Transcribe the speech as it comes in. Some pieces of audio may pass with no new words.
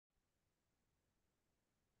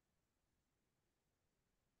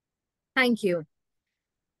Thank you.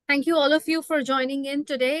 Thank you, all of you, for joining in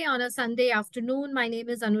today on a Sunday afternoon. My name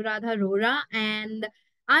is Anuradha Rohra, and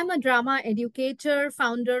I'm a drama educator,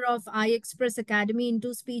 founder of I Express Academy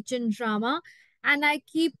into Speech and Drama. And I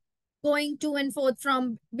keep going to and forth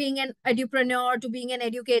from being an edupreneur to being an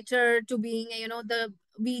educator to being,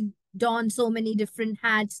 we don so many different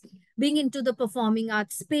hats, being into the performing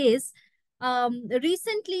arts space.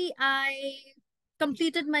 Recently, I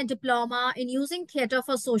completed my diploma in using theater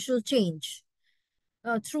for social change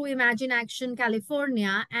through Imagine Action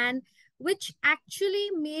California, and which actually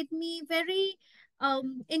made me very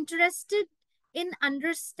interested in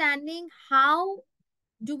understanding how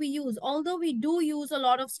do we use, although we do use a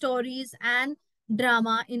lot of stories and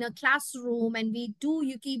drama in a classroom, and we do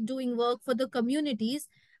you keep doing work for the communities,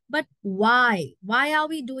 but why are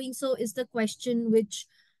we doing so is the question which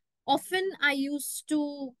often I used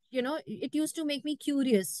to, it used to make me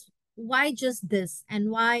curious. Why just this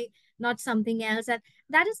and why not something else? And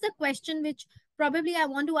that is the question which probably I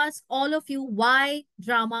want to ask all of you. Why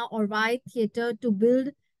drama or why theater to build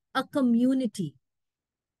a community?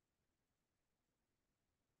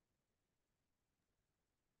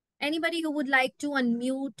 Anybody who would like to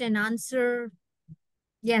unmute and answer?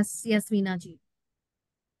 Yes, Veena ji.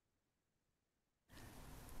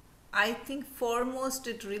 I think foremost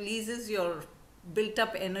it releases your built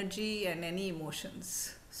up energy and any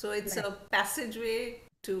emotions. So it's Correct. a passageway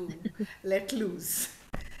to let loose.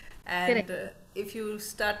 Correct. And if you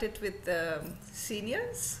start it with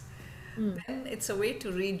seniors, Mm. then it's a way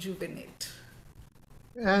to rejuvenate.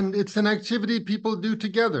 And it's an activity people do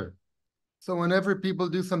together. So whenever people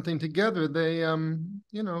do something together, they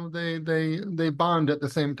bond at the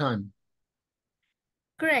same time.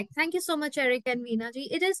 Correct. Thank you so much, Eric and Veena ji.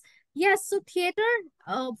 It is, yes, so theater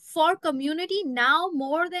for community now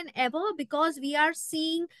more than ever, because we are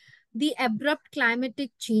seeing the abrupt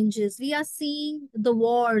climatic changes. We are seeing the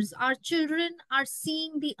wars. Our children are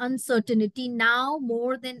seeing the uncertainty now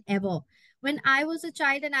more than ever. When I was a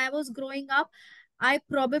child and I was growing up, I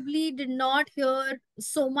probably did not hear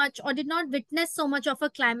so much or did not witness so much of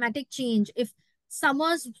a climatic change. If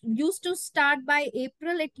summers used to start by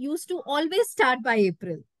April, it used to always start by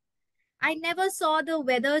April. I never saw the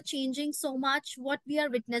weather changing so much what we are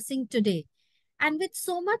witnessing today. And with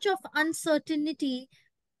so much of uncertainty,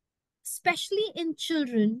 especially in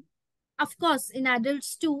children, of course, in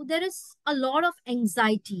adults too, there is a lot of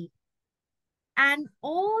anxiety. And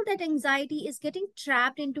all that anxiety is getting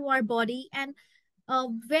trapped into our body. And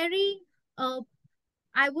very,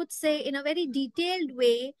 I would say, in a very detailed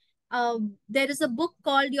way, there is a book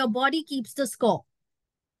called Your Body Keeps the Score.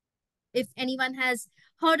 If anyone has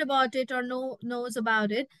heard about it or knows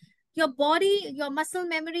about it, your body, your muscle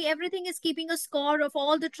memory, everything is keeping a score of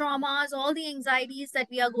all the traumas, all the anxieties that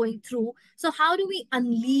we are going through. So how do we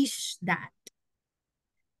unleash that?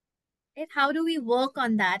 Right? How do we work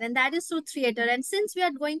on that? And that is through theater. And since we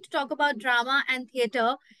are going to talk about drama and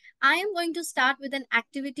theater, I am going to start with an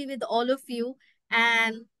activity with all of you.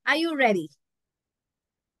 And are you ready?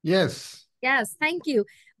 Yes. Yes, thank you.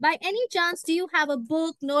 By any chance, do you have a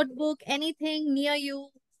book, notebook, anything near you?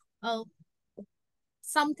 Uh,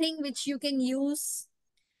 Something which you can use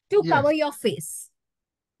to cover Yes. your face.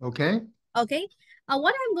 Okay. Okay.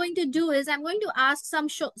 What I'm going to do is I'm going to ask some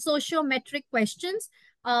sociometric questions.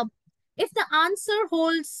 Uh, if the answer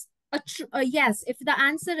holds a yes, if the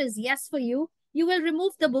answer is yes for you, you will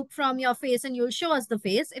remove the book from your face and you'll show us the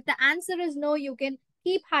face. If the answer is no, you can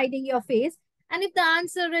keep hiding your face. And if the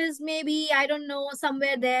answer is maybe, I don't know,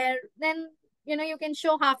 somewhere there, then, you can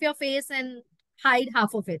show half your face and hide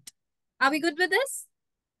half of it. Are we good with this?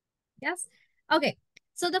 Yes. Okay.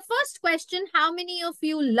 So the first question, how many of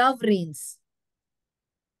you love rains?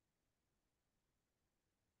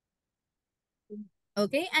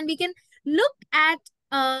 Okay. And we can look at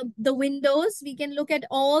the windows. We can look at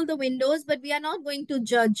all the windows, but we are not going to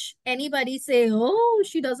judge anybody say, oh,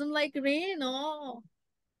 she doesn't like rain. Oh,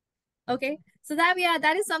 okay. So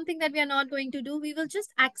that is something that we are not going to do. We will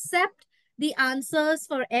just accept the answers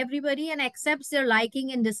for everybody and accept their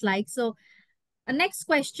liking and dislike. So next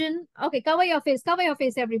question. Okay, cover your face,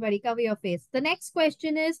 everybody. Cover your face. The next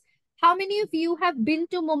question is, how many of you have been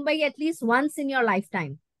to Mumbai at least once in your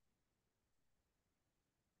lifetime?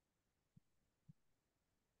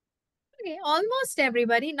 Okay, almost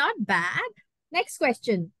everybody. Not bad. Next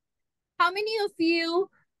question. How many of you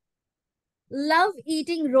love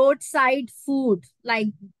eating roadside food like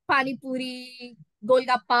pani puri,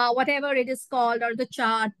 golgappa, whatever it is called, or the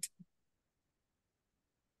chaat?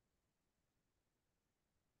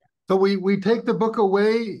 So we take the book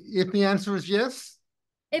away if the answer is yes?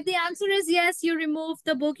 If the answer is yes, you remove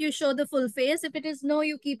the book, you show the full face. If it is no,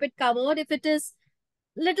 you keep it covered. If it is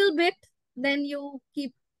little bit, then you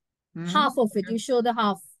keep half of it. Okay. You show the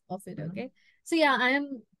half of it. Mhm. Okay. So yeah, I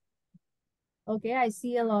am okay. I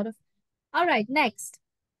see a lot of. All right. Next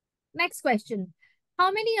question.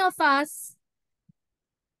 How many of us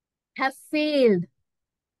have failed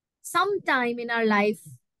sometime in our life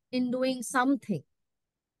in doing something?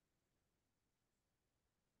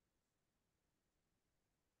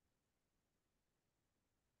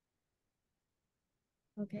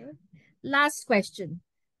 Okay. Last question.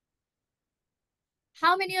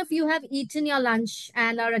 How many of you have eaten your lunch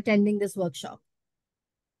and are attending this workshop?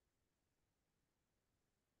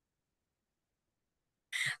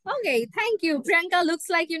 Okay, thank you. Priyanka, looks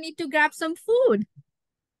like you need to grab some food.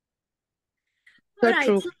 All So right.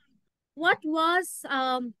 true. So what was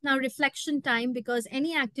now reflection time, because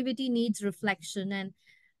any activity needs reflection, and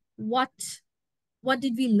what what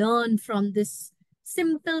did we learn from this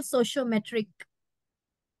simple sociometric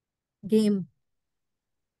game?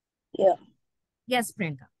 Yeah. Yes,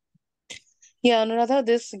 Priyanka. Yeah, Anuradha,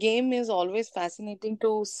 this game is always fascinating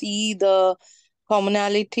to see the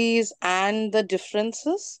commonalities and the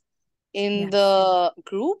differences in Yes, the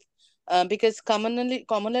group, because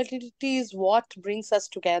commonality is what brings us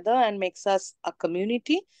together and makes us a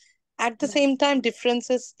community. At the yes. same time,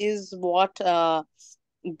 differences is what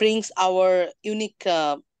brings our unique,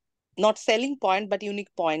 not selling point, but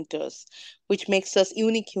unique pointers, which makes us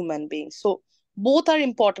unique human beings. So both are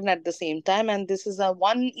important at the same time, and this is a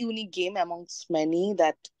one unique game amongst many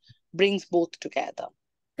that brings both together.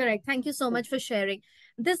 Correct. Thank you so much for sharing.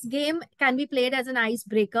 This game can be played as an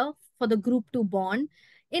icebreaker for the group to bond.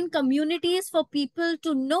 In communities, for people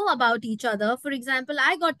to know about each other. For example,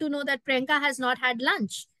 I got to know that Priyanka has not had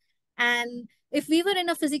lunch. And if we were in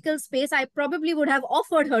a physical space, I probably would have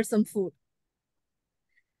offered her some food,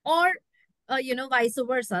 or vice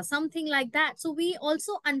versa, something like that. So we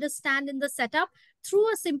also understand in the setup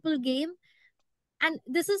through a simple game, and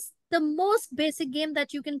this is the most basic game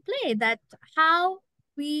that you can play, that how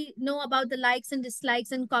we know about the likes and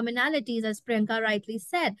dislikes and commonalities, as Priyanka rightly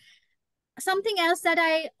said. Something else that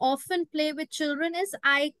I often play with children is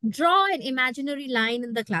I draw an imaginary line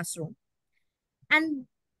in the classroom, and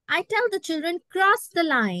I tell the children, cross the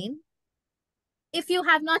line if you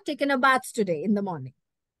have not taken a bath today in the morning.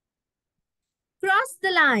 Cross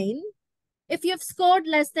the line if you've scored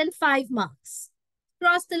less than 5 marks.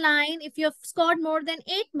 Cross the line if you've scored more than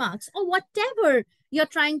 8 marks, or whatever you're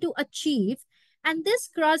trying to achieve. And this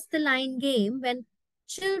cross the line game, when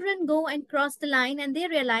children go and cross the line and they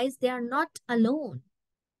realize they are not alone.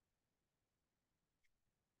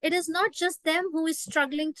 It is not just them who is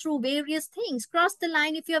struggling through various things. Cross the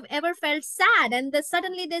line if you have ever felt sad, and then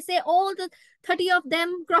suddenly they say all the 30 of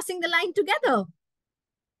them crossing the line together.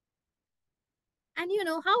 And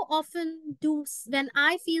how often when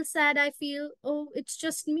I feel sad, I feel, oh, it's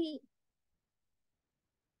just me.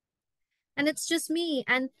 And it's just me.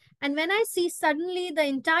 And when I see suddenly the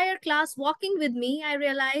entire class walking with me, I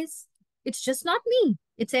realize it's just not me.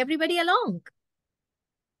 It's everybody along.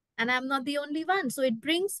 And I'm not the only one. So it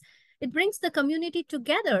brings the community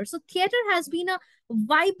together. So theater has been a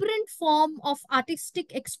vibrant form of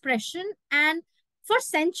artistic expression, and for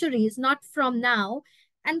centuries, not from now.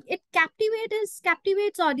 And it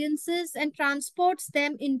captivates audiences and transports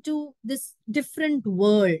them into this different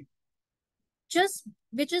world, just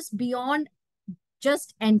which is beyond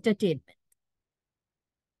just entertainment,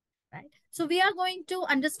 right? So we are going to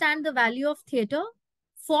understand the value of theater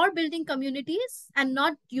for building communities, and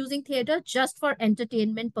not using theater just for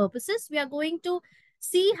entertainment purposes. We are going to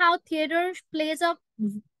see how theater plays a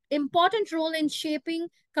important role in shaping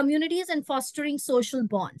communities and fostering social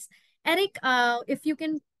bonds. Eric, if you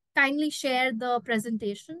can kindly share the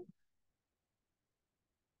presentation.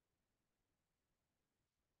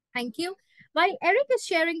 Thank you. While Eric is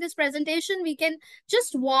sharing this presentation, we can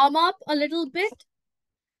just warm up a little bit,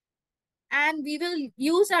 and we will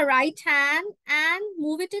use our right hand and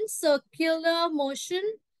move it in circular motion,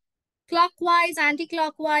 clockwise,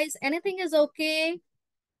 anti-clockwise, anything is okay.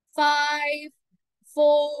 5,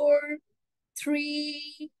 4,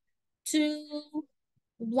 3, 2,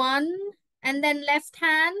 1. And then left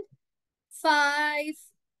hand. 5,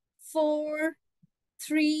 4,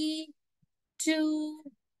 3, 2,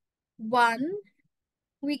 1.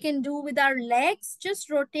 We can do with our legs. Just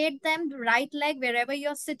rotate them, the right leg wherever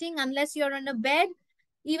you're sitting, unless you're on a bed.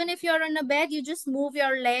 Even if you're on a bed, you just move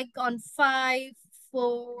your leg on 5,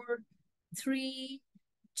 4, 3,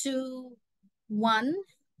 2, 1.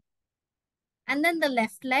 And then the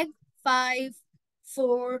left leg. 5,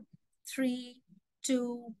 4, 3,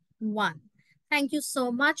 2, 1. Thank you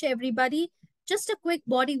so much, everybody. Just a quick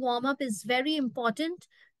body warm up is very important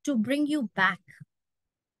to bring you back.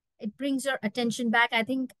 It brings your attention back. I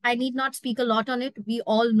think I need not speak a lot on it. We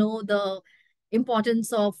all know the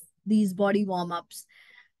importance of these body warm ups.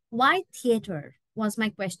 Why theater was my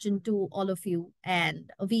question to all of you. And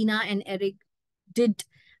Veena and Eric did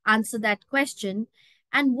answer that question.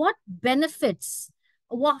 And what benefits,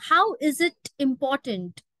 how is it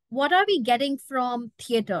important? What are we getting from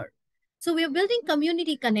theater? So we are building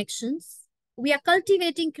community connections. We are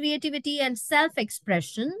cultivating creativity and self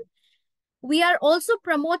expression. We are also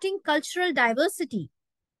promoting cultural diversity.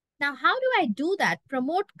 Now, how do I do that?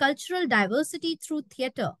 Promote cultural diversity through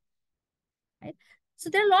theater, right?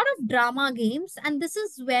 So there are a lot of drama games, and this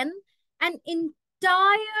is when an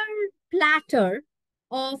entire platter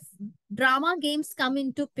of drama games come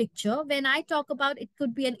into picture. When I talk about, it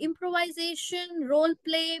could be an improvisation, role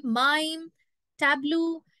play, mime,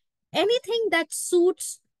 tableau, anything that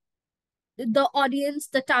suits the audience,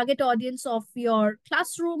 the target audience of your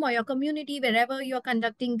classroom or your community, wherever you're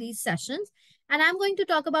conducting these sessions. And I'm going to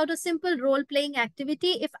talk about a simple role playing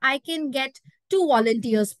activity. If I can get 2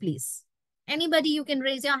 volunteers, please. Anybody, you can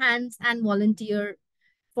raise your hands and volunteer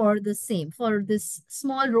for the same, for this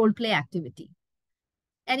small role play activity.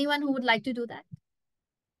 Anyone who would like to do that?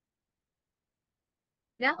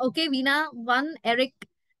 Yeah, okay, Veena, one, Eric,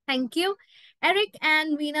 thank you. Eric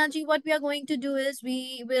and Veena ji, what we are going to do is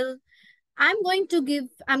I'm going to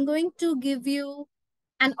give you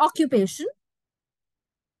an occupation,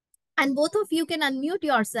 and both of you can unmute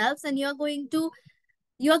yourselves, and you're going to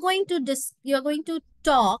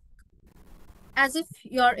talk as if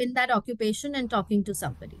you're in that occupation and talking to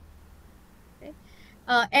somebody. Okay?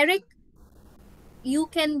 Eric, you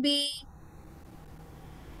can be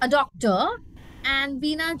a doctor, and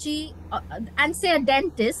Veena ji, and say a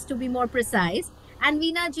dentist to be more precise. And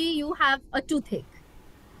Veena ji, you have a toothache.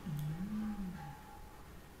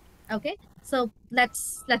 Okay, so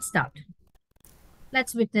let's start.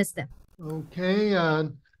 Let's witness them. Okay,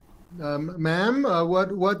 ma'am,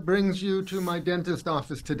 what brings you to my dentist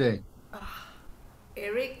office today?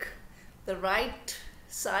 Eric, the right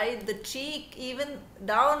side, the cheek, even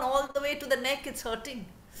down all the way to the neck, it's hurting.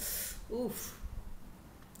 Oof.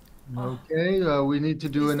 Okay, we need to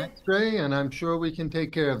do Is an there- X-ray, and I'm sure we can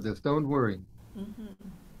take care of this. Don't worry.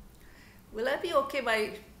 Will I be okay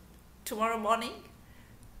by tomorrow morning?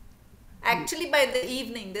 Actually, by the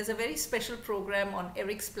evening, there's a very special program on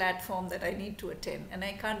Eric's platform that I need to attend, and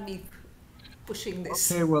I can't be pushing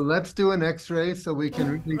this Okay, well, let's do an X-ray so we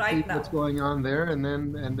can really see right what's now. going on there, and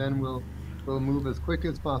then we'll move as quick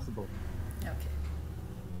as possible. Okay.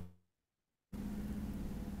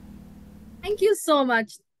 Thank you so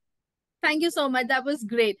much. Thank you so much. That was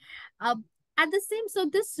great. At the same, so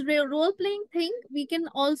this role playing thing, we can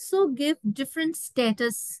also give different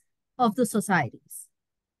status of the societies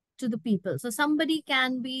to the people. So somebody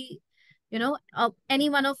can be, any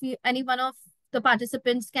one of you, any one of the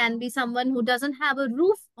participants can be someone who doesn't have a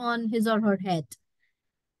roof on his or her head,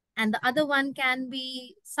 and the other one can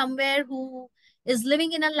be somewhere who is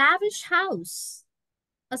living in a lavish house.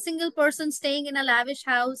 A single person staying in a lavish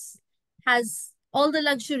house has all the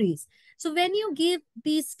luxuries. So when you give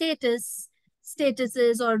these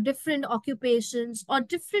statuses or different occupations or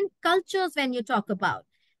different cultures, when you talk about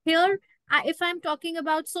here, if I'm talking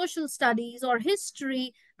about social studies or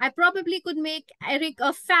history, I probably could make Eric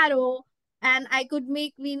a pharaoh, and I could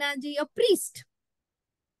make Veenaji a priest,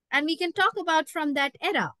 and we can talk about from that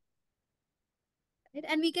era. Right?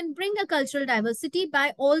 And we can bring a cultural diversity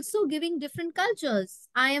by also giving different cultures.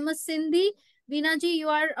 I am a Sindhi, Veenaji, you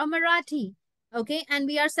are a Marathi. Okay, and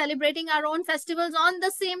we are celebrating our own festivals on the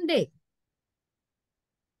same day.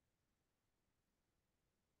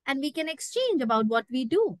 And we can exchange about what we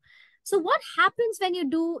do. So, what happens when you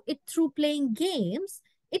do it through playing games?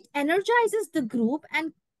 It energizes the group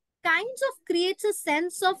and kinds of creates a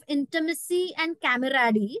sense of intimacy and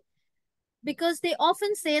camaraderie, because they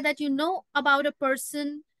often say that you know about a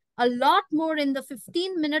person a lot more in the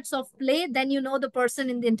 15 minutes of play than you know the person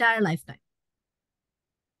in the entire lifetime.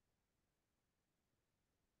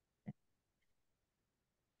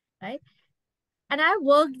 Right? And I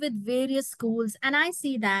worked with various schools, and I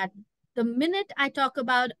see that the minute I talk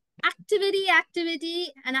about activity,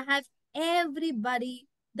 and I have everybody,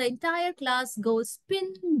 the entire class goes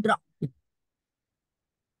pin drop,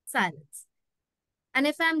 silence. And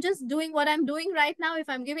if I'm just doing what I'm doing right now, if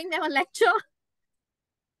I'm giving them a lecture,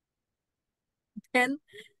 then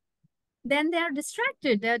they are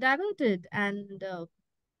distracted, they're diverted, and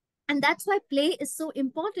that's why play is so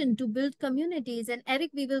important to build communities. And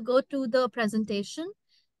Eric, we will go to the presentation.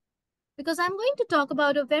 because I'm going to talk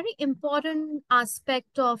about a very important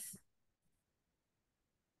aspect of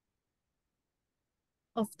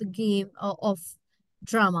the game, of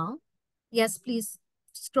drama. Yes, please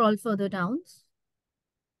scroll further down.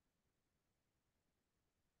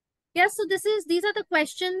 Yes, so these are the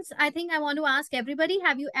questions I think I want to ask everybody.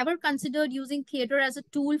 Have you ever considered using theater as a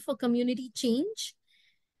tool for community change?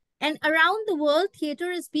 And around the world,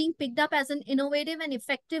 theater is being picked up as an innovative and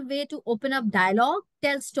effective way to open up dialogue,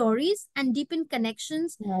 tell stories, and deepen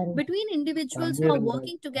connections between individuals who are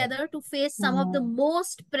working together to face some of the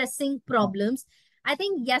most pressing problems. I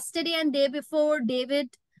think yesterday and day before,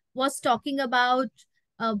 David was talking about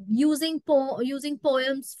using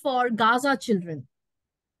poems for Gaza children.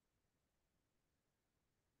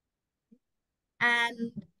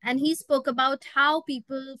 And he spoke about how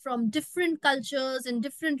people from different cultures and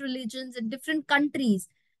different religions and different countries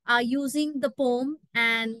are using the poem,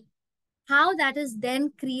 and how that is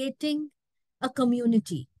then creating a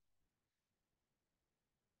community.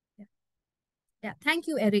 Yeah, thank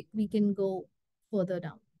you, Eric. We can go further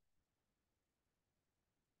down.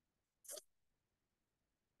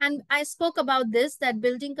 And I spoke about this, that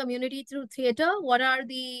building community through theater. What are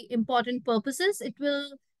the important purposes? It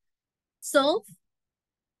will serve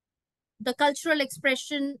the cultural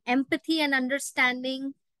expression, empathy and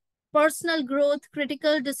understanding, personal growth,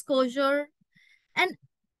 critical disclosure. And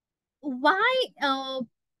why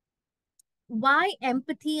why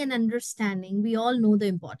empathy and understanding? We all know the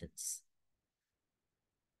importance.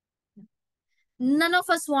 None of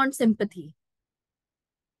us want sympathy.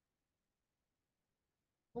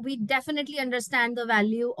 We definitely understand the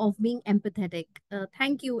value of being empathetic.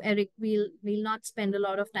 Thank you, Eric. We'll not spend a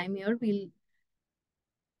lot of time here. We'll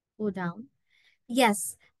go down.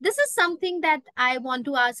 Yes, this is something that I want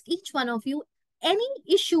to ask each one of you. Any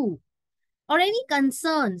issue or any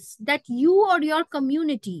concerns that you or your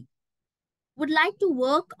community would like to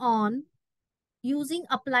work on using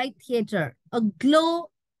applied theater, a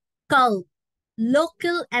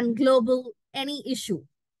local and global, any issue.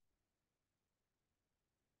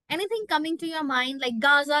 Anything coming to your mind? Like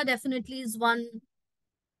Gaza definitely is one,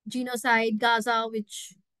 genocide, Gaza,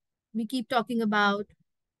 which we keep talking about.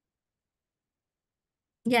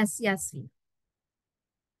 Yes, yes.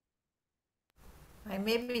 I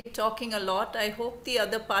may be talking a lot. I hope the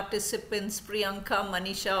other participants, Priyanka,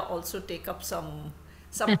 Manisha, also take up some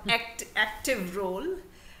active role.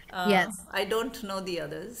 Yes. I don't know the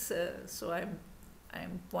others, so I'm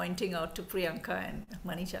pointing out to Priyanka and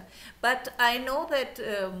Manisha. But I know that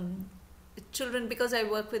children, because I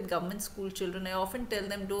work with government school children, I often tell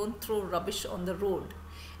them don't throw rubbish on the road,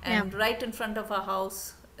 and Yeah. right in front of our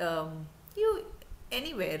house, you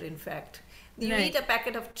anywhere in fact. You Right. eat a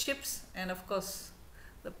packet of chips, and of course,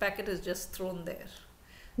 the packet is just thrown there.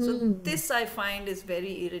 So Hmm. this I find is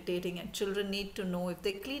very irritating, and children need to know if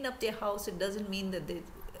they clean up their house, it doesn't mean that they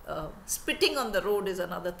spitting on the road is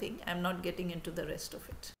another thing. I'm not getting into the rest of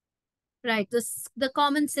it. Right. The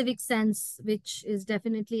common civic sense, which is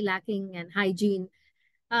definitely lacking, and hygiene.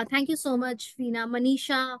 Thank you so much, Veena.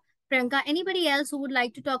 Manisha, Priyanka, anybody else who would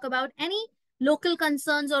like to talk about any local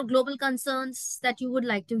concerns or global concerns that you would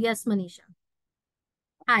like to? Yes, Manisha.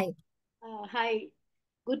 Hi. Hi,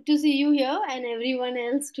 good to see you here and everyone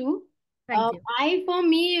else too. Thank you. For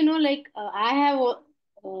me,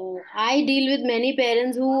 I deal with many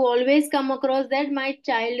parents who always come across that my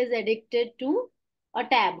child is addicted to a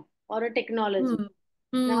tab or a technology.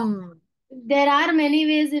 Hmm. Now, Hmm. there are many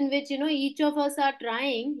ways in which, each of us are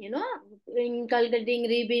trying, inculcating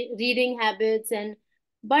reading habits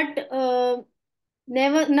but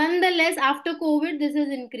never, nonetheless, after COVID, this has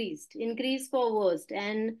increased for worst.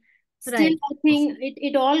 And still, Right. I think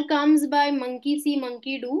it all comes by monkey see,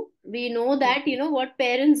 monkey do. We know that, what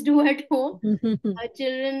parents do at home. Our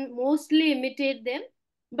children mostly imitate them.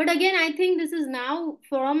 But again, I think this is now,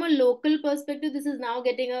 from a local perspective, this is now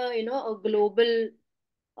getting a global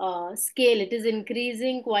scale. It is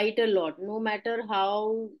increasing quite a lot, no matter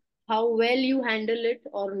how well you handle it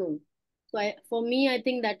or no. So for me, I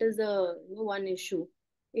think that is one issue.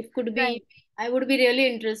 If could Right. be, I would be really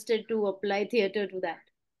interested to apply theater to that.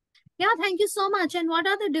 Yeah, thank you so much. And what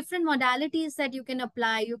are the different modalities that you can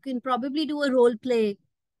apply? You can probably do a role play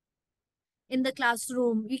in the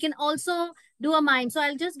classroom. You can also do a mime. So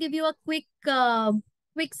I'll just give you a quick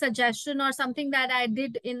suggestion or something that I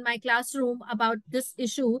did in my classroom about this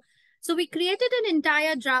issue. So we created an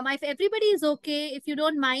entire drama. If everybody is okay, if you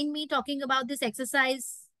don't mind me talking about this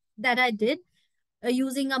exercise that I did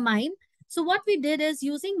using a mime. So what we did is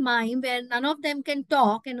using mime, where none of them can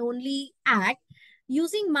talk and only act.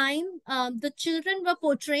 Using mime, the children were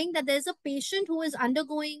portraying that there's a patient who is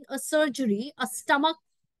undergoing a surgery, a stomach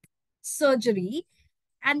surgery,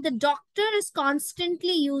 and the doctor is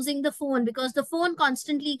constantly using the phone because the phone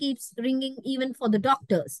constantly keeps ringing even for the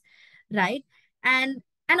doctors, right? And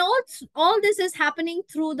all this is happening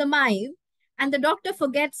through the mime, and the doctor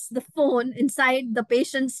forgets the phone inside the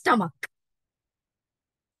patient's stomach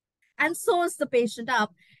and sews the patient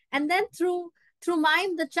up. And then through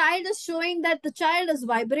mime, the child is showing that the child is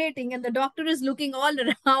vibrating, and the doctor is looking all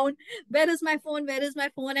around, where is my phone, where is my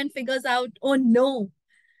phone, and figures out, oh no,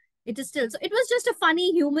 it is still. So it was just a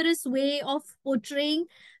funny, humorous way of portraying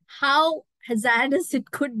how hazardous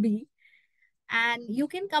it could be. And you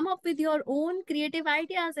can come up with your own creative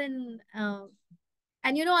ideas. And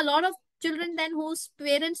you know, a lot of children then whose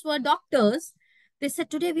parents were doctors, they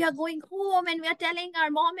said, today we are going home and we are telling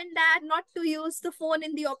our mom and dad not to use the phone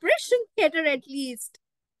in the operation theater at least.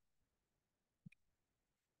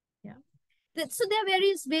 Yeah. So there are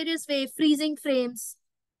various ways, freezing frames,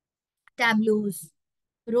 tableaus,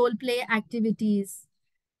 role play activities.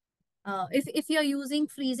 If you're using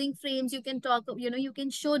freezing frames, you can talk, you know, you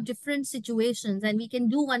can show different situations, and we can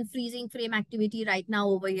do one freezing frame activity right now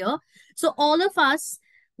over here. So all of us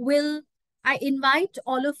will, I invite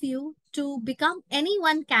all of you to become any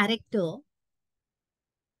one character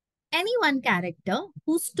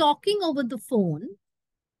who's talking over the phone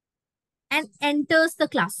and enters the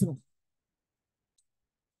classroom,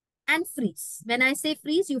 and freeze. When I say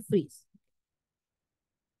freeze, you freeze.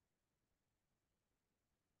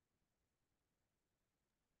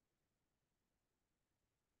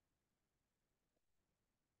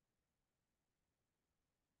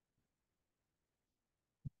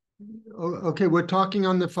 Okay, we're talking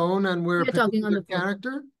on the phone and we're We're talking on the phone.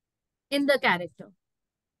 character. In the character.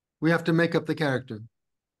 We have to make up the character.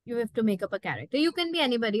 You have to make up a character. You can be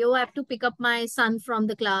anybody. Oh, I have to pick up my son from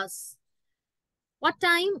the class. What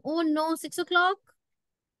time? Oh no, 6 o'clock.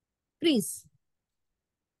 Freeze.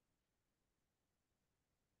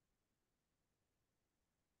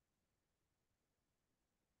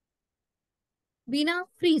 Veena,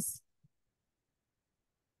 freeze.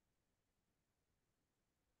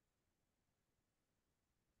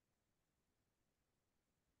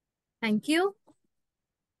 Thank you.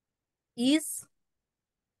 Ease.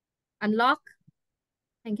 Unlock.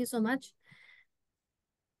 Thank you so much.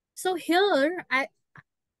 So here,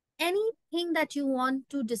 anything that you want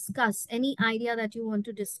to discuss, any idea that you want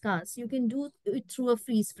to discuss, you can do it through a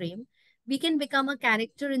freeze frame. We can become a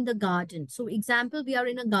character in the garden. So example, we are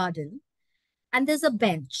in a garden and there's a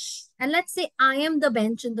bench. And let's say I am the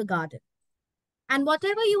bench in the garden. And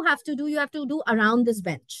whatever you have to do around this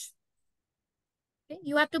bench. Okay?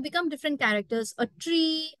 You have to become different characters, a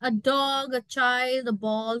tree, a dog, a child, a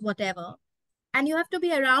ball, whatever. And you have to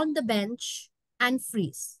be around the bench and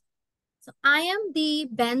freeze. So I am the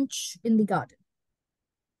bench in the garden.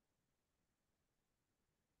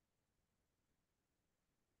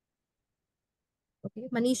 Okay,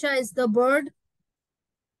 Manisha is the bird.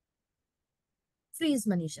 Freeze,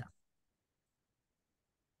 Manisha.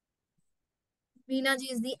 Veena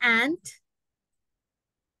ji is the ant.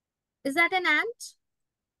 Is that an ant?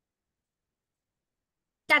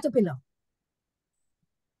 Caterpillar.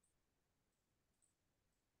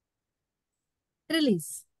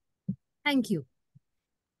 Release. Thank you.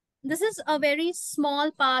 This is a very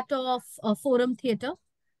small part of forum theater,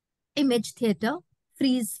 image theater,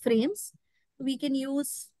 freeze frames. We can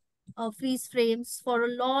use freeze frames for a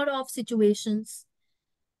lot of situations,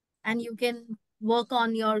 and you can work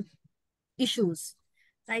on your issues.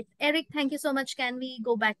 Right. Eric, thank you so much. Can we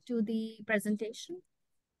go back to the presentation?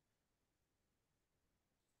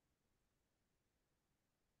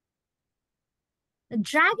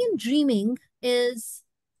 Dragon dreaming is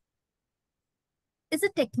a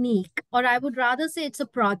technique, or I would rather say it's a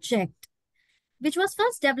project, which was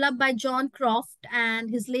first developed by John Croft and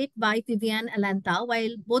his late wife Vivian Alanta,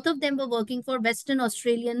 while both of them were working for Western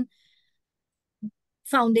Australian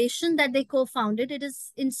foundation that they co-founded. It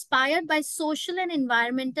is inspired by social and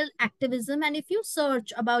environmental activism. And if you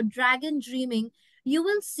search about dragon dreaming, you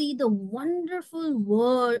will see the wonderful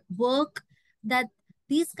work that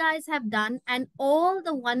these guys have done, and all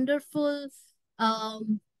the wonderful,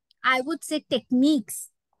 I would say, techniques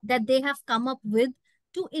that they have come up with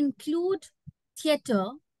to include theater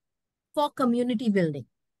for community building.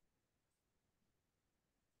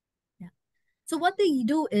 So what they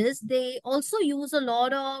do is they also use a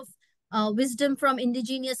lot of wisdom from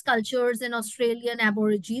indigenous cultures and Australian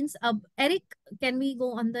Aborigines. Eric, can we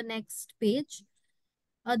go on the next page?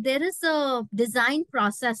 There is a design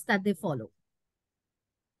process that they follow.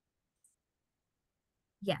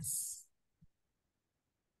 Yes.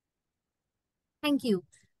 Thank you.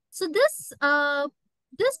 So this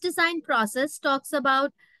design process talks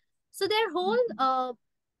about So their whole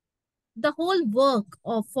the whole work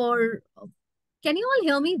of for can you all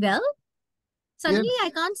hear me well? Suddenly I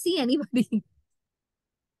Yes. can't see anybody.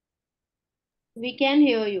 We can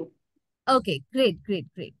hear you. Okay, great,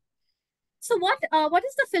 great, great. So what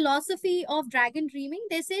is the philosophy of dragon dreaming?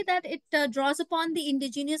 They say that it draws upon the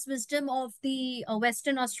indigenous wisdom of the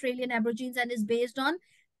Western Australian Aborigines and is based on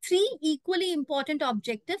three equally important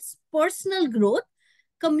objectives: personal growth,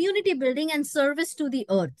 community building, and service to the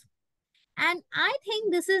earth. And I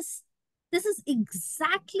think this is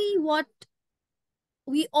exactly what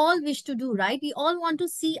we all wish to do, right? We all want to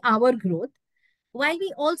see our growth while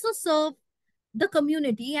we also serve the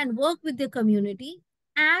community and work with the community,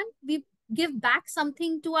 and we give back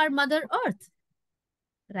something to our mother earth,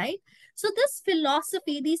 right? So this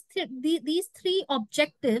philosophy, these three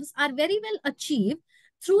objectives are very well achieved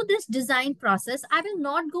through this design process. I will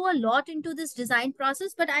not go a lot into this design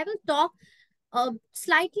process, but I will talk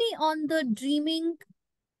slightly on the dreaming,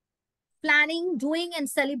 planning, doing, and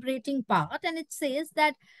celebrating part. And it says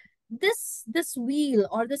that this wheel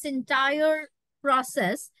or this entire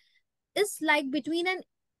process is like between an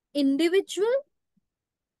individual,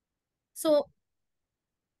 so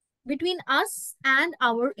between us and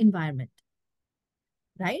our environment,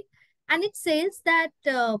 right? And it says that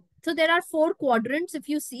so there are four quadrants, if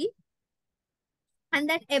you see, and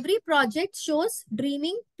that every project shows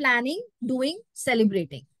dreaming, planning, doing,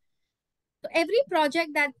 celebrating. So every project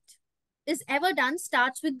that is ever done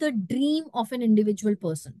starts with the dream of an individual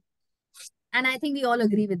person, and I think we all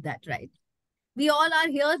agree with that, right? We all are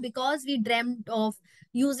here because we dreamt of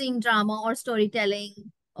using drama or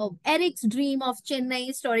storytelling, of Eric's dream of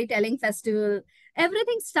Chennai Storytelling Festival.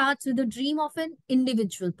 Everything starts with the dream of an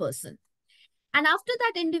individual person. And after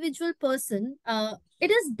that individual person, it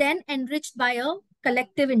is then enriched by a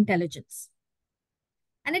collective intelligence.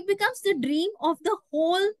 And it becomes the dream of the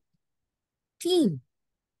whole team.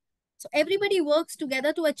 So everybody works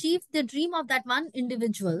together to achieve the dream of that one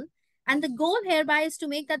individual. And the goal hereby is to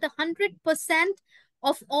make that the 100%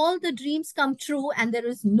 of all the dreams come true and there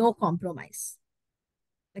is no compromise.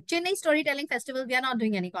 Like Chennai Storytelling Festival, we are not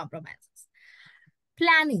doing any compromises.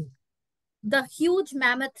 Planning, the huge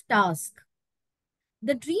mammoth task.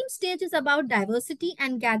 The dream stage is about diversity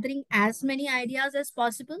and gathering as many ideas as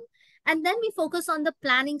possible. And then we focus on the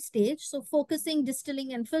planning stage. So focusing,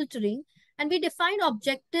 distilling, and filtering. And we define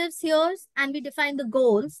objectives here and we define the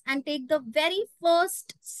goals and take the very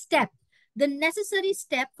first step, the necessary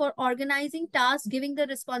step for organizing tasks, giving the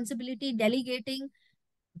responsibility, delegating,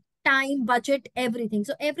 time, budget, everything.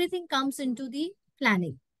 So everything comes into the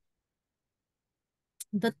planning.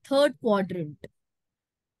 The third quadrant,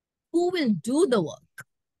 who will do the work?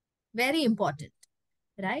 Very important,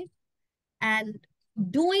 right? And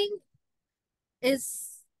doing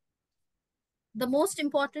is the most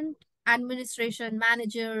important. Administration,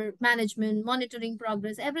 management, monitoring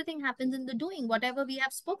progress, everything happens in the doing, whatever we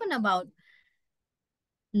have spoken about.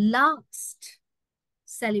 Last,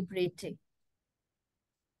 celebrating.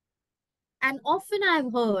 And often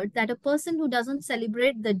I've heard that a person who doesn't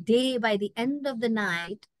celebrate the day by the end of the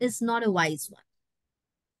night is not a wise one.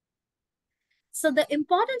 So the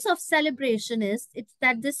importance of celebration is it's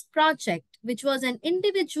that this project, which was an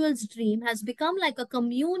individual's dream, has become like a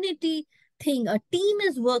community thing. A team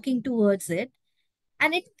is working towards it.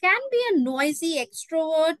 And it can be a noisy,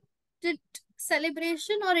 extroverted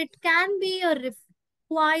celebration, or it can be a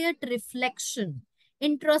quiet reflection,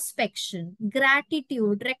 introspection,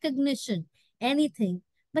 gratitude, recognition, anything.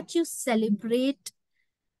 But you celebrate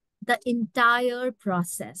the entire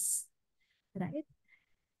process, right?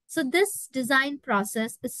 So this design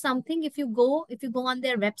process is something, if you go on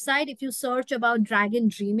their website, if you search about dragon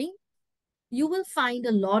dreaming, you will find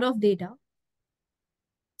a lot of data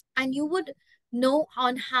and you would know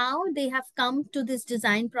on how they have come to this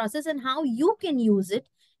design process and how you can use it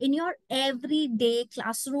in your everyday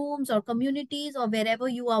classrooms or communities or wherever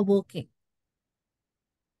you are working.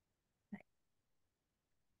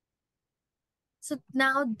 So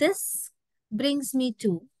now this brings me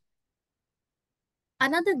to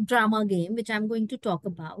another drama game which I'm going to talk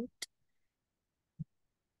about,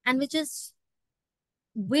 and which is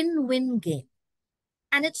win-win game.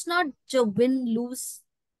 And it's not a win-lose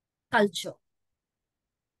culture.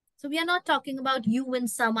 So we are not talking about you win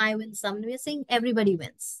some, I win some. We are saying everybody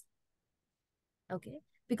wins. Okay.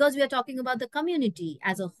 Because we are talking about the community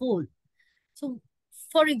as a whole. So,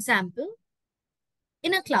 for example,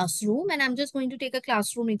 in a classroom, and I'm just going to take a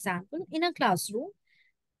classroom example. In a classroom,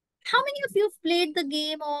 how many of you have played the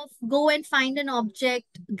game of go and find an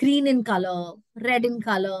object, green in color, red in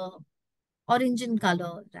color, orange in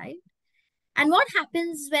color, right? And what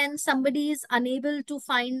happens when somebody is unable to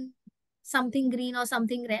find something green or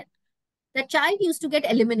something red, that child used to get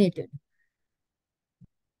eliminated.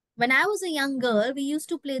 When I was a young girl, we used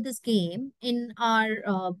to play this game in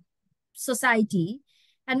our society,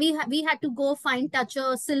 and we had to go find touch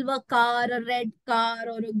a silver car, a red car,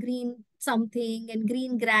 or a green something, and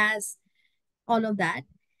green grass, all of that.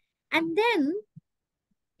 And then,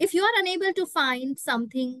 if you are unable to find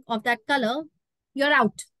something of that color, you're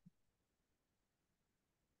out.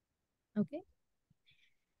 Okay.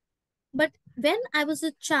 But when I was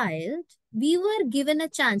a child, we were given a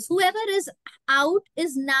chance. Whoever is out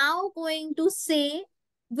is now going to say,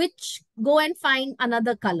 which go and find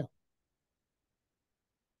another color.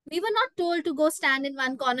 We were not told to go stand in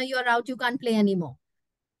one corner, you're out, you can't play anymore.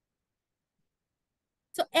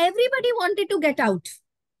 So everybody wanted to get out.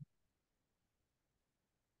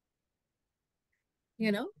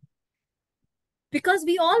 You know, because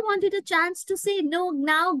we all wanted a chance to say, no,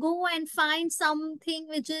 now go and find something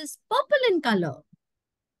which is purple in color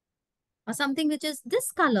or something which is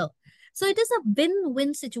this color. So it is a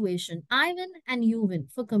win-win situation. I win and you win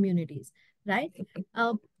for communities, right?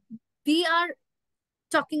 We are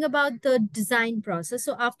talking about the design process.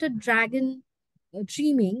 So after dragon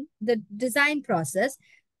dreaming, the design process,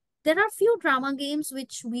 there are few drama games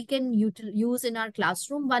which we can use in our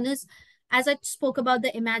classroom. One is, as I spoke about,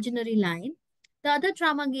 the imaginary line. The other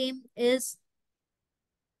drama game is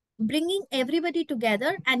bringing everybody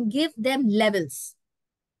together and give them levels.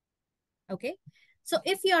 Okay. So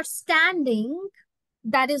if you're standing,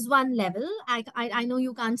 that is one level. I know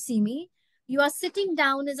you can't see me. You are sitting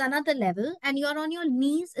down is another level, and you are on your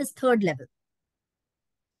knees is third level.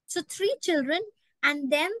 So 3 children,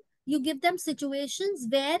 and then you give them situations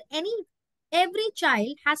where every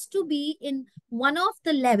child has to be in one of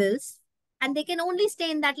the levels, and they can only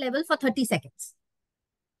stay in that level for 30 seconds.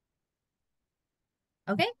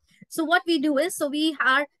 Okay. So what we do is, so we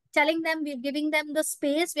are telling them, we're giving them the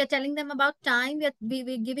space, we're telling them about time,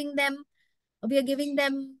 we're giving them, we are giving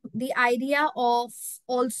them the idea of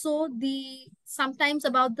also the sometimes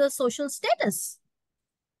about the social status.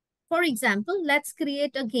 For example, let's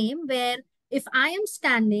create a game where if I am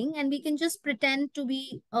standing and we can just pretend to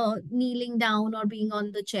be kneeling down or being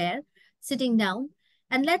on the chair, sitting down,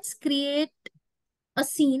 and let's create a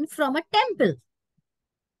scene from a temple.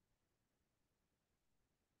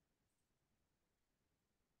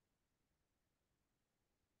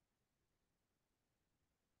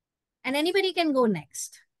 And anybody can go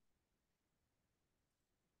next.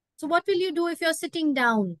 So what will you do if you're sitting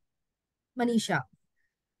down, Manisha?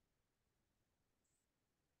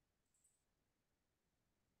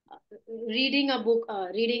 Reading a book,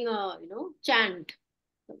 reading a chant.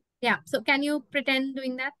 Yeah. So can you pretend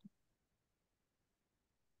doing that?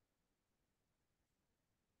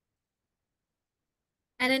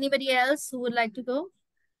 And anybody else who would like to go?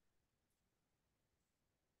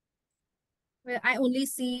 Well, I only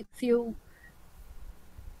see few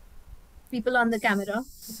people on the camera.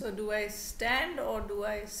 So do I stand or do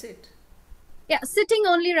I sit? Yeah, sitting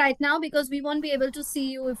only right now because we won't be able to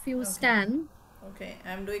see you if you stand. Okay,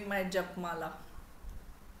 I'm doing my japmala.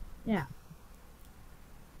 Yeah.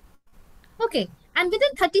 Okay. And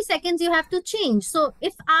within 30 seconds, you have to change. So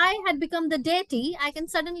if I had become the deity, I can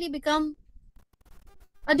suddenly become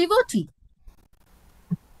a devotee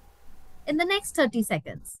in the next 30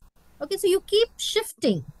 seconds. Okay, so you keep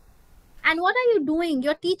shifting. And what are you doing?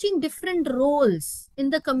 You're teaching different roles in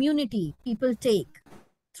the community people take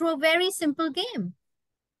through a very simple game.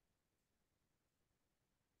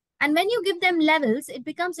 And when you give them levels, it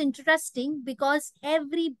becomes interesting because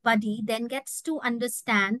everybody then gets to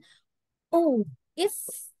understand, oh, if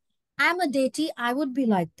I'm a deity, I would be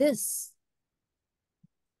like this.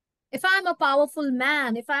 If I'm a powerful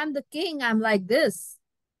man, if I'm the king, I'm like this.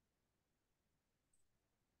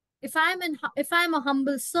 If I'm a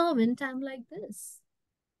humble servant, I'm like this.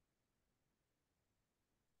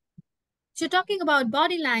 So you're talking about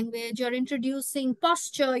body language, you're introducing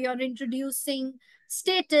posture, you're introducing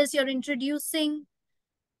status, you're introducing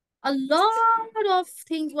a lot of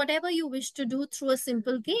things, whatever you wish to do through a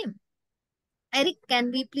simple game. Eric,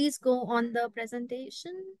 can we please go on the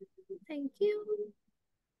presentation? Thank you.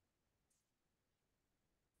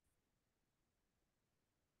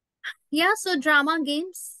 Yeah, so drama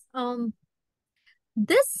games.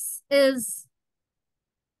 This is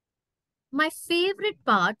my favorite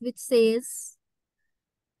part, which says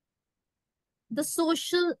the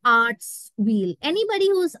social arts wheel. Anybody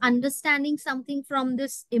who's understanding something from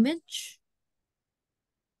this image?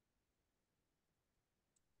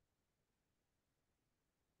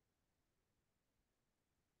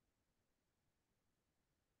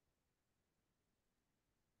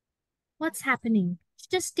 What's happening?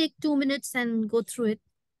 just take 2 minutes and go through it.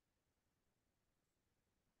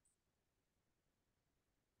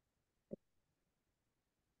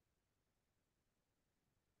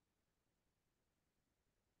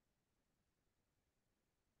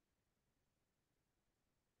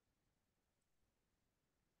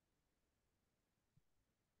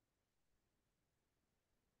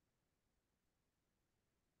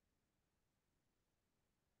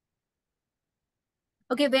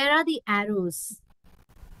 Okay, where are the arrows?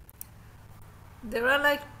 There are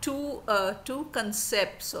like two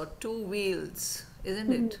concepts or two wheels,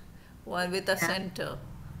 isn't it? One with a Yeah. center.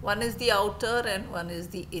 One is the outer and one is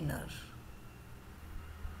the inner.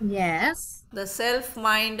 Yes. The self,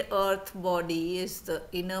 mind, earth, body is the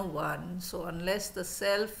inner one. So unless the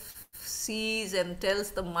self sees and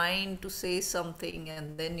tells the mind to say something,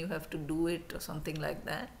 and then you have to do it or something like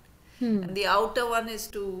that. And the outer one is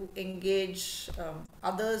to engage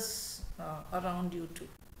others around you too.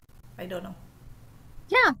 I don't know.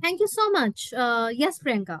 Yeah, thank you so much. Yes,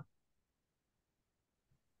 Priyanka.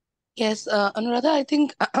 Yes, Anuradha, I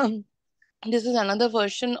think this is another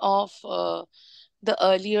version of the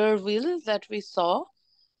earlier will that we saw.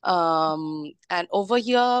 And over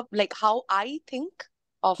here, like how I think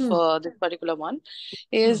of this particular one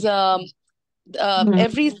is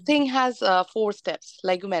everything has 4 steps,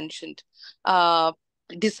 like you mentioned. Uh,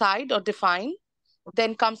 Decide or define,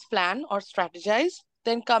 then comes plan or strategize,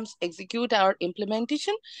 then comes execute or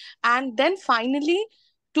implementation, and then finally,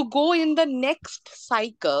 to go in the next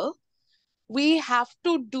cycle, we have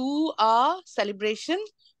to do a celebration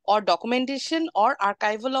or documentation or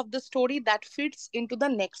archival of the story that fits into the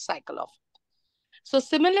next cycle of. So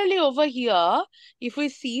similarly over here, if we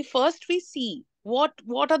see, first we see what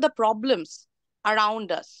are the problems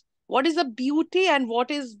around us. What is the beauty and what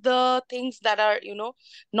is the things that are,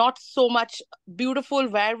 not so much beautiful,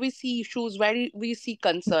 where we see issues, where we see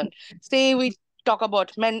concern. Say we talk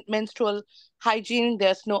about menstrual hygiene,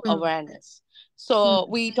 there's no awareness. So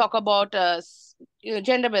we talk about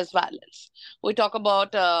gender-based violence. We talk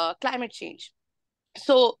about climate change.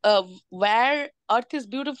 So where earth is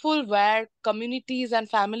beautiful, where communities and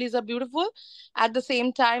families are beautiful, at the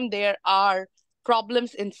same time there are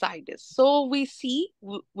problems inside us. So we see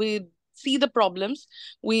the problems,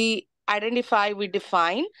 we identify, we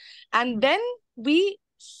define, and then we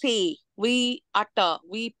say, we utter,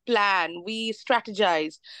 we plan, we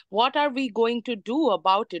strategize what are we going to do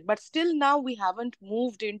about it. But still now we haven't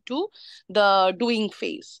moved into the doing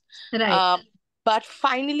phase. Right. But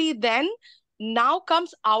finally then, now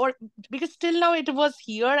comes our, because till now it was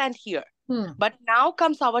here and here, but now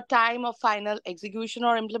comes our time of final execution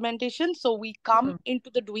or implementation. So we come into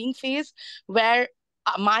the doing phase, where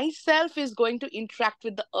myself is going to interact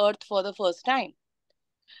with the earth for the first time,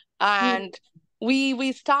 and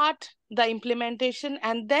we start the implementation.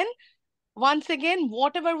 And then once again,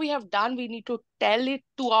 whatever we have done, we need to tell it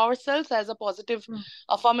to ourselves as a positive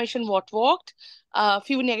affirmation, what worked, a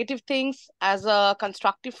few negative things as a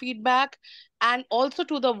constructive feedback, and also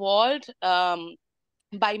to the world,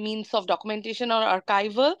 by means of documentation or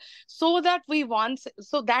archival, so that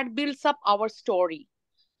so that builds up our story.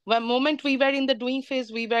 The moment we were in the doing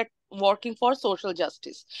phase, we were working for social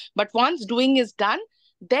justice. But once doing is done,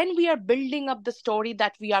 then we are building up the story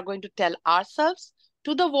that we are going to tell ourselves,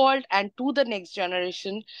 to the world, and to the next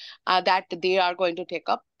generation, that they are going to take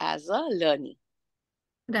up as a learning.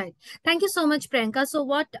 Right. Thank you so much, Priyanka. So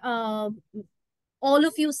what all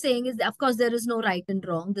of you saying is, of course, there is no right and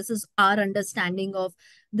wrong. This is our understanding of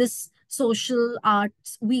this social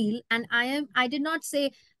arts wheel. And I did not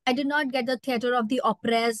say, I did not get the theater of the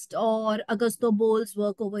oppressed or Augusto Boal's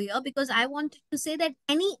work over here, because I wanted to say that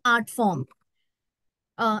any art form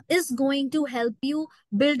is going to help you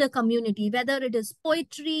build a community, whether it is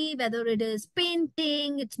poetry, whether it is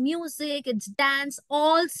painting, it's music, it's dance,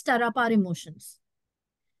 all stir up our emotions.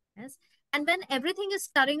 Yes. And when everything is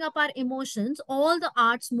stirring up our emotions, all the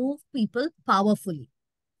arts move people powerfully.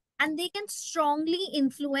 And they can strongly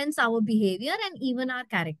influence our behavior and even our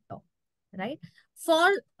character. Right?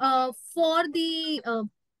 For the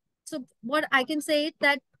so what I can say is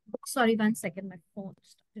that, sorry, 1 second, my phone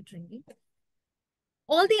started ringing.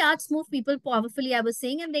 All the arts move people powerfully, I was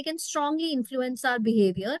saying, and they can strongly influence our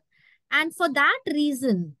behavior. And for that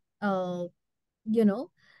reason, you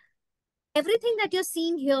know, everything that you're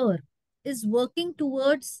seeing here is working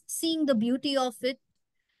towards seeing the beauty of it.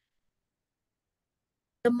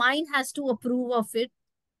 The mind has to approve of it.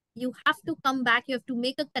 You have to come back, you have to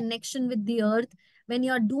make a connection with the earth. When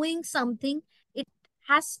you're doing something, it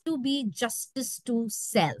has to be justice to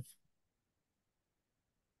self.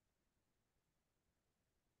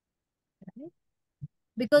 Right?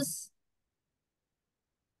 Because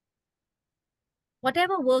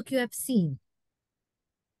whatever work you have seen.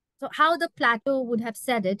 So, how the Plato would have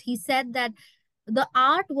said it, he said that the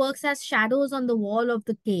art works as shadows on the wall of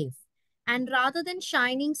the cave. And rather than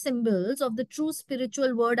shining symbols of the true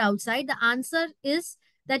spiritual world outside, the answer is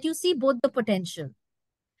that you see both the potential.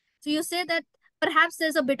 So, you say that perhaps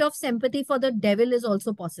there's a bit of sympathy for the devil is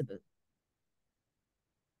also possible.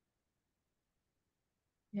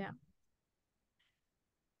 Yeah.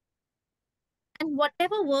 And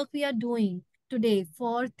whatever work we are doing today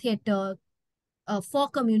for theater, for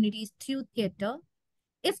communities through theater,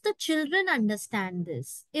 if the children understand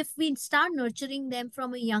this, if we start nurturing them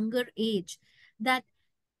from a younger age, that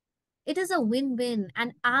it is a win-win.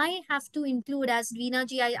 And I have to include, as Veena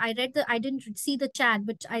ji, I read I didn't see the chat,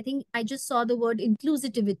 but I think I just saw the word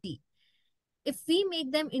inclusivity. If we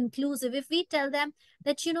make them inclusive, if we tell them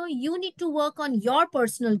that, you need to work on your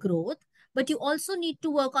personal growth, but you also need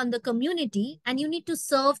to work on the community and you need to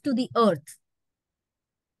serve to the earth.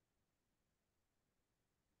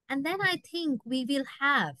 And then I think we will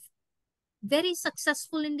have very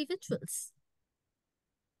successful individuals.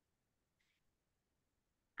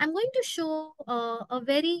 I'm going to show uh,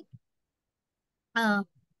 a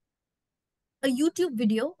YouTube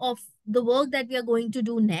video of the work that we are going to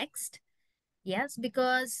do next. Yes,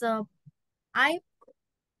 because I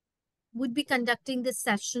would be conducting this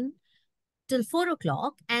session till 4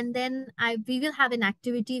 o'clock, and then we will have an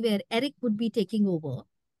activity where Eric would be taking over.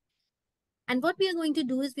 And what we are going to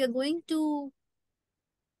do is we are going to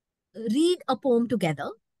read a poem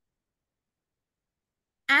together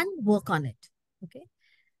and work on it. Okay.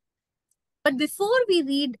 But before we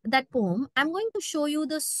read that poem, I'm going to show you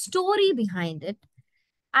the story behind it.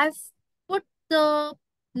 I've put the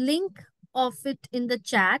link of it in the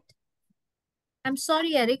chat. I'm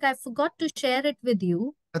sorry, Eric, I forgot to share it with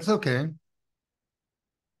you. That's okay.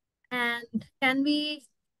 And can we...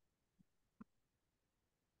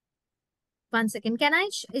 One second.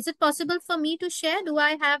 Is it possible for me to share? Do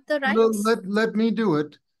I have the No, rights? let me do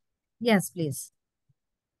it. Yes, please.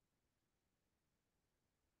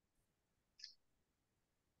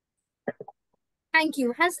 Thank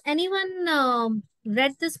you. Has anyone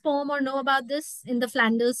read this poem or know about this in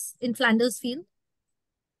Flanders field?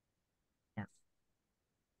 Yeah.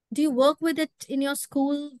 Do you work with it in your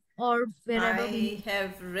school or wherever? I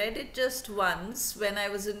have read it just once when I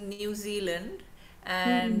was in New Zealand,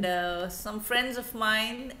 and some friends of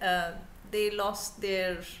mine, they lost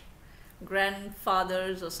their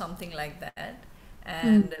grandfathers or something like that,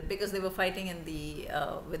 and because they were fighting in the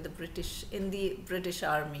with the British in the British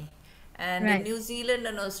Army. And in Right. New Zealand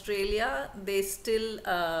and Australia, they still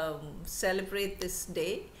celebrate this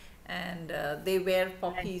day, and they wear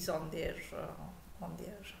poppies on their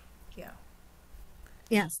yeah.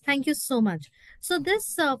 Yes, thank you so much. So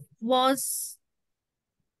this was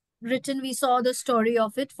written, we saw the story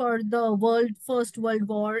of it for the First World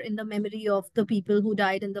War in the memory of the people who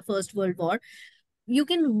died in the First World War. You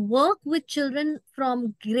can work with children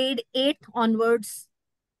from grade 8 onwards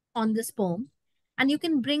on this poem, and you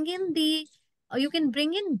can bring in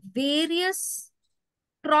various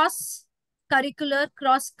cross curricular,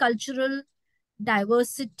 cross cultural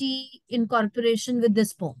diversity incorporation with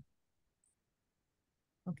this poem.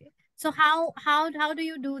 Okay. So how do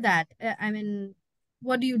you do that? I mean,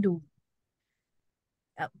 what do you do?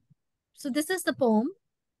 So this is the poem.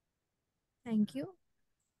 Thank you.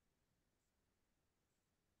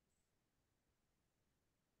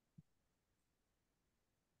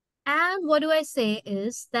 And what do I say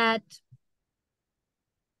is that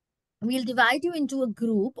we'll divide you into a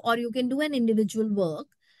group, or you can do an individual work.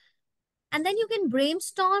 And then you can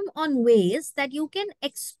brainstorm on ways that you can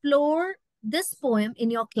explore this poem in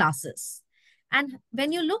your classes. And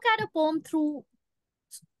when you look at a poem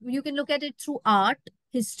you can look at it through art,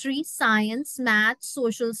 history, science, math,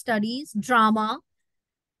 social studies, drama,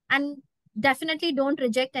 and definitely don't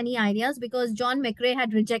reject any ideas, because John McCrae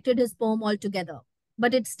had rejected his poem altogether,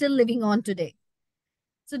 but it's still living on today.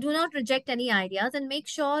 So do not reject any ideas, and make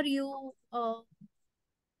sure you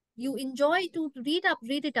enjoy to read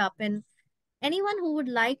it up. And anyone who would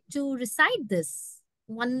like to recite this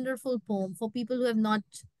wonderful poem for people who have not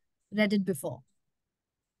read it before.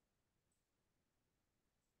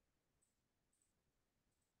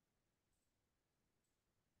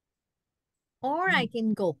 Or I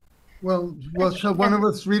can go. Well, shall one of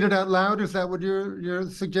us read it out loud? Is that what you're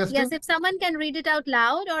suggesting? Yes, if someone can read it out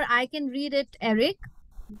loud, or I can read it, Eric.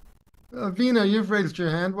 Veena, you've raised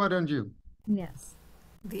your hand. Why don't you? Yes.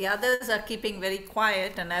 The others are keeping very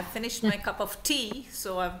quiet, and I've finished my cup of tea,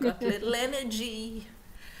 so I've got little energy.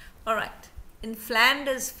 All right. In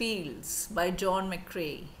Flanders Fields by John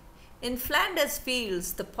McCrae. In Flanders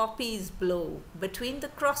fields the poppies blow, between the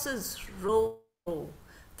crosses row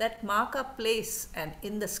that mark our place, and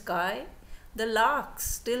in the sky the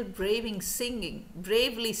larks still bravely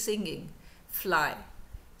singing, fly,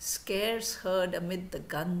 scarce heard amid the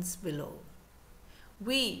guns below.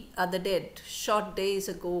 We are the dead, short days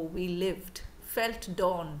ago we lived, felt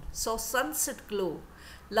dawn, saw sunset glow,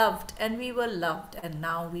 loved and we were loved, and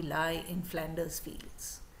now we lie in Flanders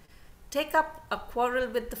fields. Take up a quarrel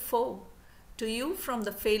with the foe. To you from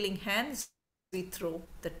the failing hands we throw,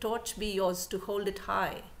 the torch be yours to hold it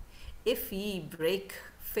high. If ye break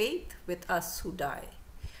faith with us who die,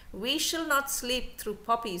 we shall not sleep through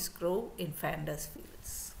poppies grow in Flanders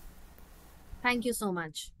fields. Thank you so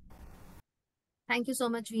much. Thank you so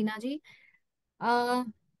much, Veena ji.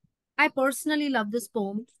 I personally love this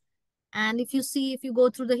poem. And if you go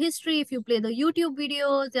through the history, if you play the YouTube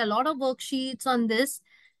videos, there are a lot of worksheets on this.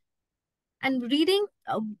 And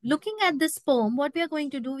looking at this poem, what we are going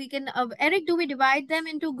to do, Eric, do we divide them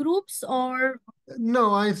into groups or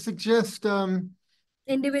No, I suggest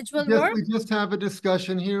individual work? we just have a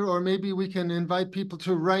discussion here, or maybe we can invite people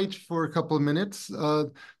to write for a couple of minutes,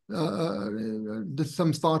 some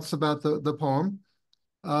thoughts about the poem.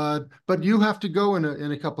 But you have to go in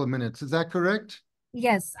a couple of minutes. Is that correct?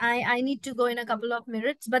 Yes, I need to go in a couple of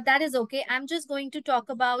minutes, but that is okay. I'm just going to talk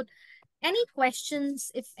about any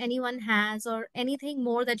questions if anyone has, or anything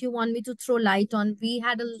more that you want me to throw light on. We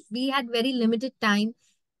had very limited time,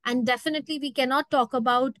 and definitely we cannot talk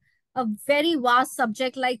about a very vast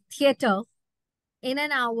subject like theater in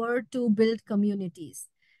an hour to build communities,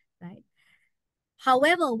 right?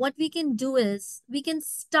 However, what we can do is we can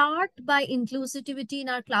start by inclusivity in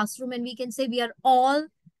our classroom, and we can say we are all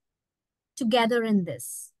together in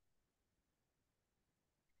this,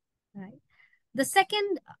 right? The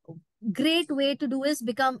second great way to do is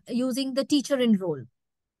become using the teacher in role.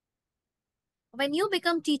 When you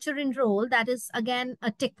become teacher in role, that is again a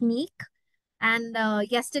technique. And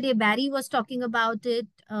yesterday Barry was talking about it.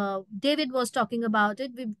 David was talking about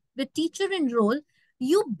it. With teacher in role,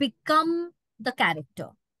 you become the character.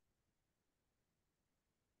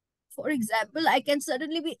 For example, I can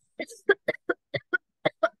certainly be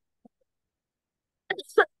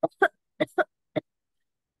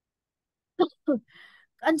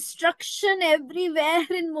construction everywhere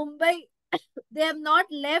in Mumbai. They have not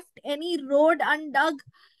left any road undug.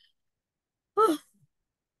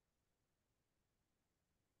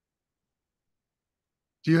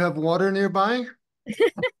 Do you have water nearby?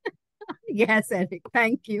 Yes, Eric.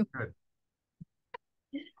 Thank you. Good.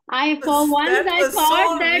 For once That I was thought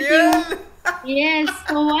so that real. yes,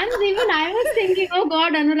 for once even I was thinking, oh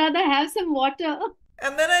God, Anuradha, have some water.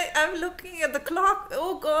 And then I'm looking at the clock.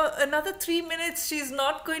 Oh God, another 3 minutes. She's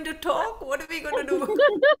not going to talk. What are we going to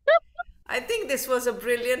do? I think this was a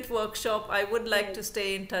brilliant workshop. I would like to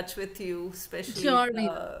stay in touch with you, especially. Sure,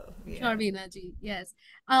 Veena. Sure, Veena ji. Yes.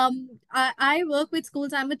 I work with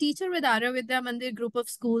schools. I'm a teacher with Arya Vidya Mandir group of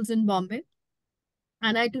schools in Bombay.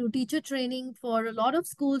 And I do teacher training for a lot of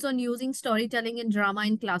schools on using storytelling and drama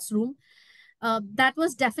in classroom. That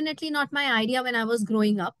was definitely not my idea when I was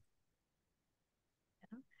growing up.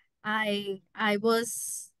 I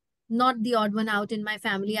was not the odd one out in my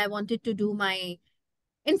family. I wanted to do my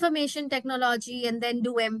information technology and then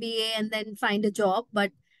do MBA and then find a job,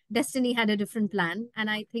 but destiny had a different plan,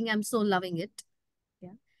 and I think I'm so loving it.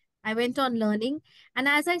 Yeah. I went on learning, and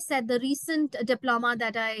as I said, the recent diploma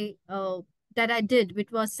that I did,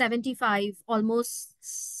 which was 75, almost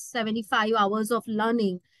 75 hours of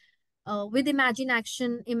learning with Imagine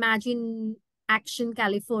Action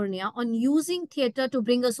California on using theater to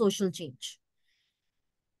bring a social change.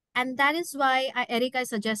 And that is why, Eric, I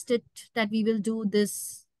suggested that we will do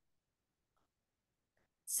this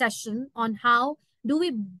session on how do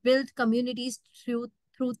we build communities through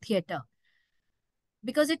theater.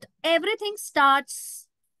 Because everything starts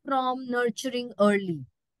from nurturing early.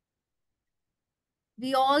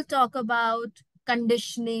 We all talk about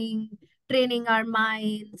conditioning, training our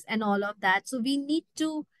minds, and all of that. So we need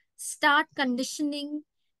to start conditioning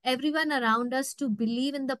everyone around us to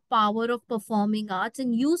believe in the power of performing arts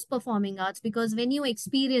and use performing arts, because when you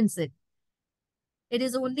experience it, it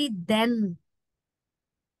is only then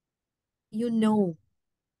you know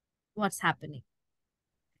what's happening.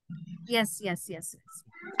 Yes.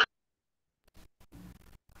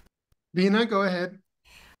 Veena, go ahead.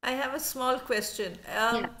 I have a small question.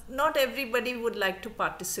 Yes. Not everybody would like to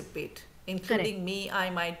participate, including Correct. me. I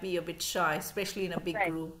might be a bit shy, especially in a big Right.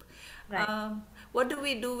 group. Right. What do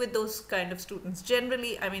we do with those kind of students?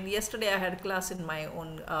 Generally, I mean, yesterday I had a class in my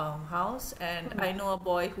own house, and I know a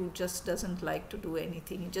boy who just doesn't like to do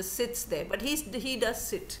anything. He just sits there, but he does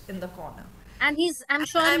sit in the corner. And I'm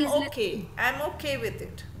sure I'm he's okay. listening. I'm okay with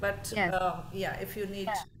it. But Yes. yeah, if you need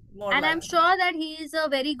more And I'm like sure that he is a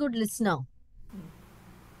very good listener.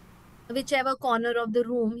 Whichever corner of the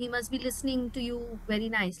room, he must be listening to you very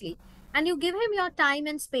nicely. And you give him your time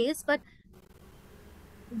and space, but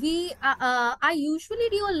I usually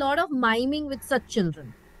do a lot of miming with such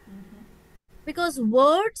children because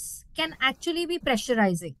words can actually be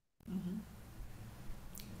pressurizing.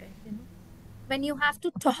 You know, when you have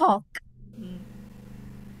to talk,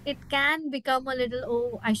 it can become a little,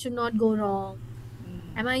 oh, I should not go wrong.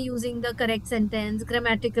 Am I using the correct sentence,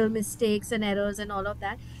 grammatical mistakes and errors and all of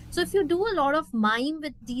that? So if you do a lot of mime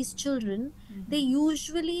with these children, they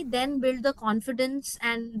usually then build the confidence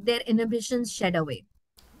and their inhibitions shed away.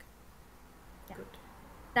 good.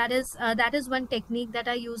 That is one technique that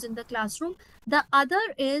I use in the classroom. The other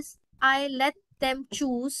is I let them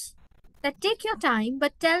choose that take your time,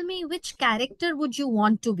 but tell me which character would you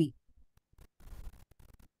want to be,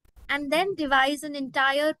 and then devise an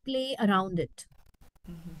entire play around it.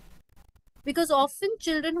 Because often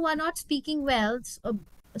children who are not speaking well,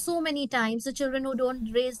 so many times the children who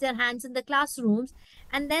don't raise their hands in the classrooms,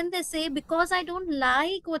 and then they say, because I don't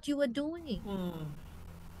like what you were doing.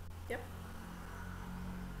 Yep.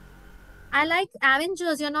 I like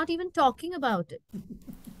Avengers, you're not even talking about it.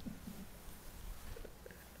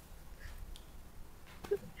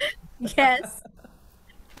 Yes.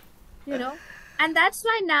 You know, and that's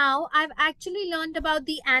why now I've actually learned about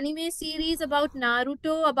the anime series, about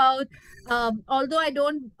Naruto, about although I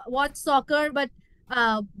don't watch soccer, but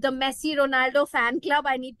the Messi Ronaldo fan club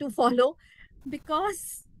I need to follow,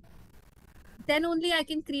 because then only I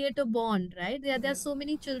can create a bond, right? There are so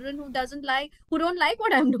many children who don't like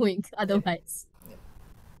what I'm doing otherwise.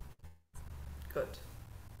 Good.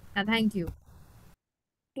 Thank you.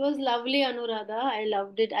 It was lovely, Anuradha. I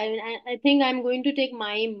loved it. I think I'm going to take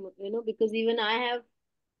mime, because even I have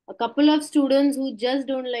a couple of students who just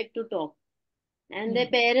don't like to talk. And their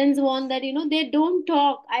parents want that, they don't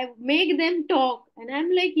talk. I make them talk. And I'm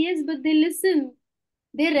like, yes, but they listen.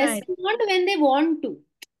 They Right. respond when they want to.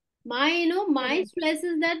 My Correct. stress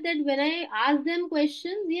is that when I ask them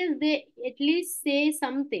questions, yes, they at least say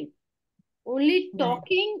something. Only Right.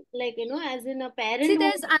 talking, as in a See, parent who,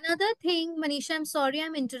 there's another thing, Manisha. I'm sorry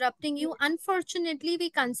I'm interrupting you. Unfortunately, we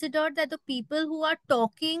consider that the people who are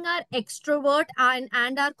talking are extrovert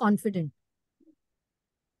and are confident,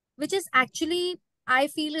 which is actually, I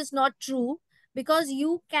feel, is not true, because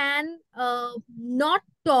you can not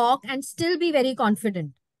talk and still be very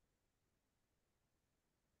confident.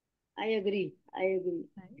 I agree. I agree.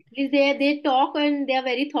 Right. At least they talk and they are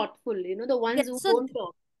very thoughtful. The Yes. ones who don't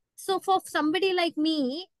talk. So for somebody like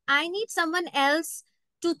me, I need someone else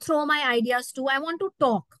to throw my ideas to. I want to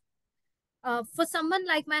talk. For someone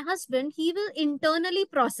like my husband, he will internally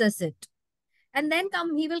process it, and then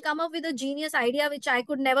he will come up with a genius idea which I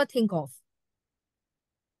could never think of.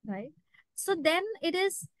 Right. So then it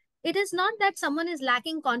is not that someone is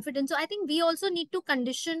lacking confidence. So I think we also need to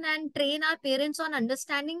condition and train our parents on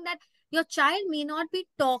understanding that your child may not be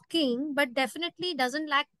talking, but definitely doesn't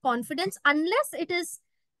lack confidence, unless it is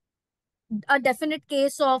a definite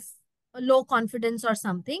case of low confidence or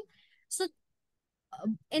something. So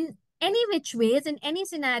in any which ways, in any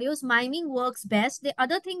scenarios, miming works best. The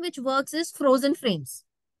other thing which works is frozen frames.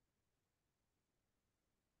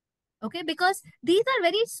 Okay, because these are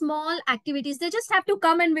very small activities. They just have to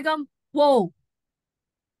come and become, whoa,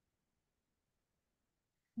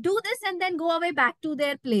 do this and then go away back to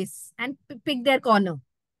their place and pick their corner.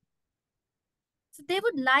 So they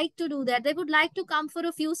would like to do that. They would like to come for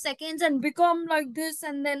a few seconds and become like this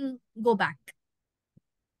and then go back.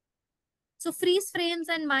 So freeze frames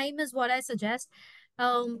and mime is what I suggest.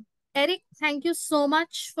 Eric, thank you so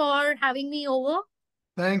much for having me over.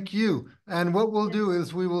 Thank you. And what we'll do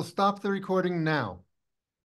is we will stop the recording now.